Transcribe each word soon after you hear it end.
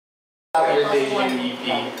Have your debut EP.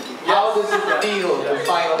 How does it feel to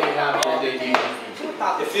finally have your debut EP?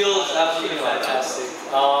 It feels absolutely fantastic.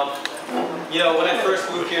 When I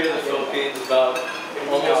first moved here to the Philippines about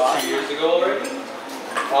almost 2 years ago already,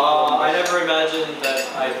 I never imagined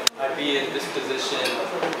that I'd be in this position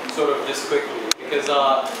sort of this quickly. Because,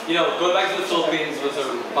 going back to the Philippines was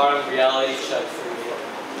a parang reality check for me.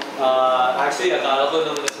 Actually, akala ko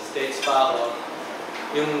nung nasa States pa ako,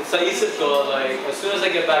 yung sa isip ko, like, as soon as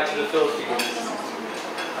I get back to the Philippines,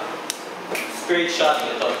 straight shot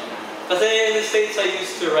nito. Kasi in the States, I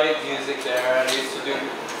used to write music there, and I used to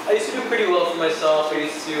do pretty well for myself. I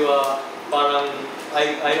used to,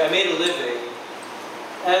 I made a living.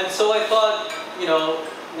 And so I thought,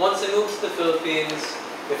 once I moved to the Philippines,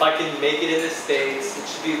 if I can make it in the States, it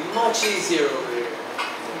should be much easier over here.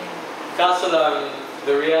 Kaso lang,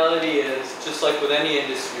 the reality is, just like with any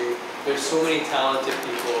industry, there's so many talented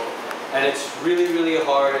people, and it's really, really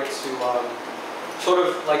hard to sort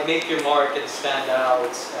of like make your mark and stand out,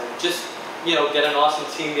 and just get an awesome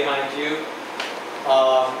team behind you,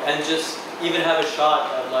 and just even have a shot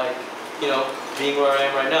at being where I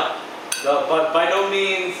am right now. But by no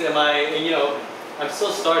means am I, I'm still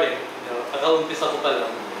starting. Kakaumpisa ko pa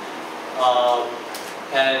lang,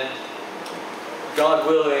 and God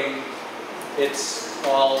willing, it's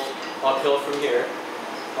all uphill from here.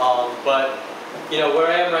 But where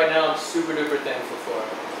I am right now, I'm super duper thankful for.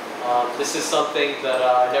 This is something that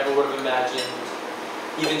I never would have imagined,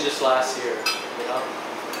 even just last year.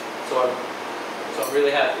 So I'm really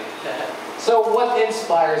happy. So what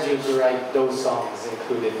inspires you to write those songs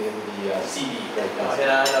included in the CD right now?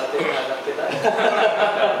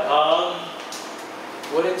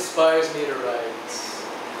 What inspires me to write?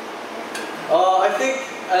 I think,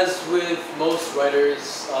 as with most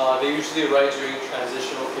writers, they usually write during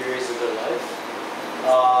transitional periods of their life.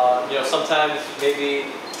 Sometimes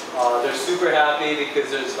maybe they're super happy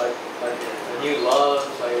because there's like a new love,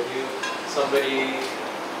 like a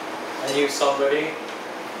new somebody,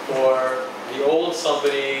 or the old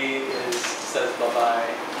somebody says bye-bye.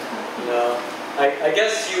 I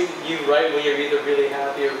guess you write when you're either really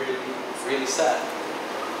happy or really sad.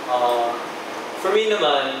 For me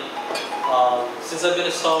naman, since I've been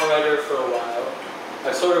a songwriter for a while,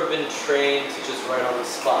 I've sort of been trained to just write on the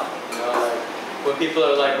spot. Like when people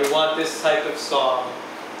are like, we want this type of song,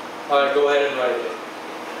 all right, go ahead and write it.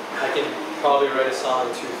 I can probably write a song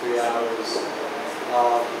in 2-3 hours.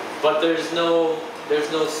 But there's no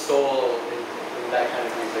soul in that kind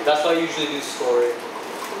of music. That's why I usually do story.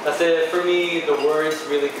 For me, the words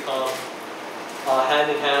really come hand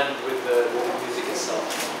in hand with the music itself.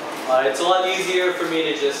 It's a lot easier for me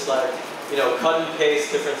to just cut and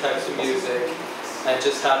paste different types of music and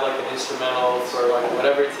just have an instrumental for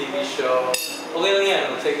whatever TV show. Okay lang yan,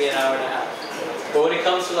 it'll take me an hour and a half. But when it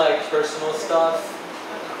comes to personal stuff,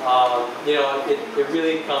 it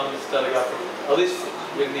really comes talaga from, at least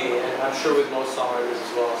with me, and I'm sure with most songwriters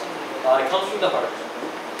as well, it comes from the heart.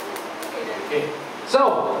 Okay.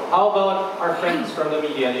 So, how about our friends from the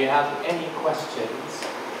media? Do you have any questions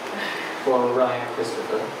for Ryan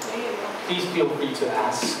Christopher? Please feel free to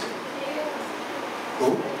ask.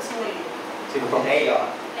 Who? Leo.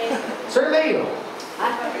 Sir Leo.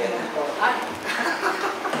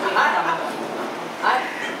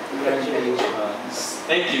 Congratulations.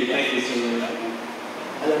 Thank you so much.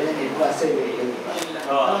 Alam niya din, kasi Leo, di ba?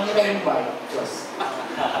 Alam niya yung vibe, Diyos.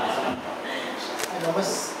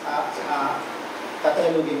 Mas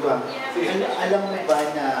tatalugin ko. Alam mo ba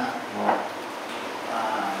na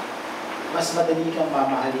mas madali kang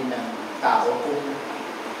mamahalin ng tao kung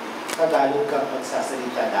Tagalog kang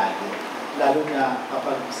magsasalita lagi, lalo na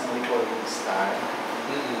kapag isang recording star.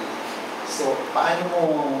 So, paano mo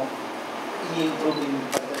i-improve yung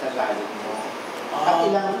pagkatagalog mo? At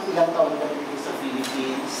ilang taon ka dito sa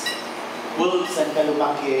Philippines? Saan ka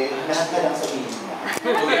lumaki? Lahat na lang sabihin mo.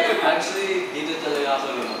 Okay, actually, dito talaga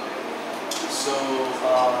ako lumaki. So,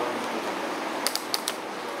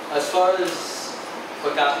 as far as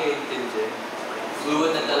pagkakaintindi,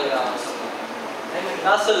 fluent na talaga ako sa mga.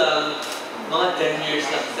 Kaso lang, mga 10 years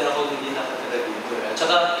na kasi ako hindi nakatira dito. At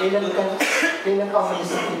saka, kailan ka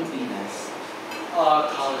umalis sa Pilipinas?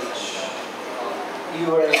 College.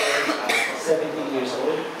 You were 17 years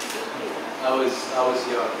old? I was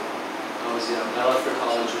young. I left for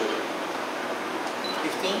college with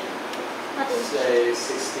 15? say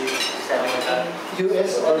 16, something like that.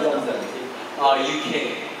 US or London? UK.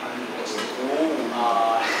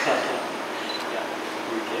 Yeah,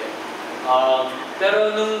 UK.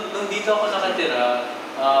 Pero nung dito ako nakatira,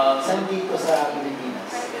 saan dito sa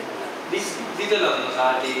Pilipinas? Dito lang,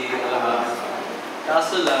 Makati, Alabang.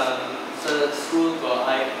 Kaso lang, sa school ko,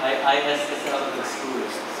 I IS kasi ako nag-school.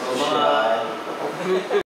 So, Social. mga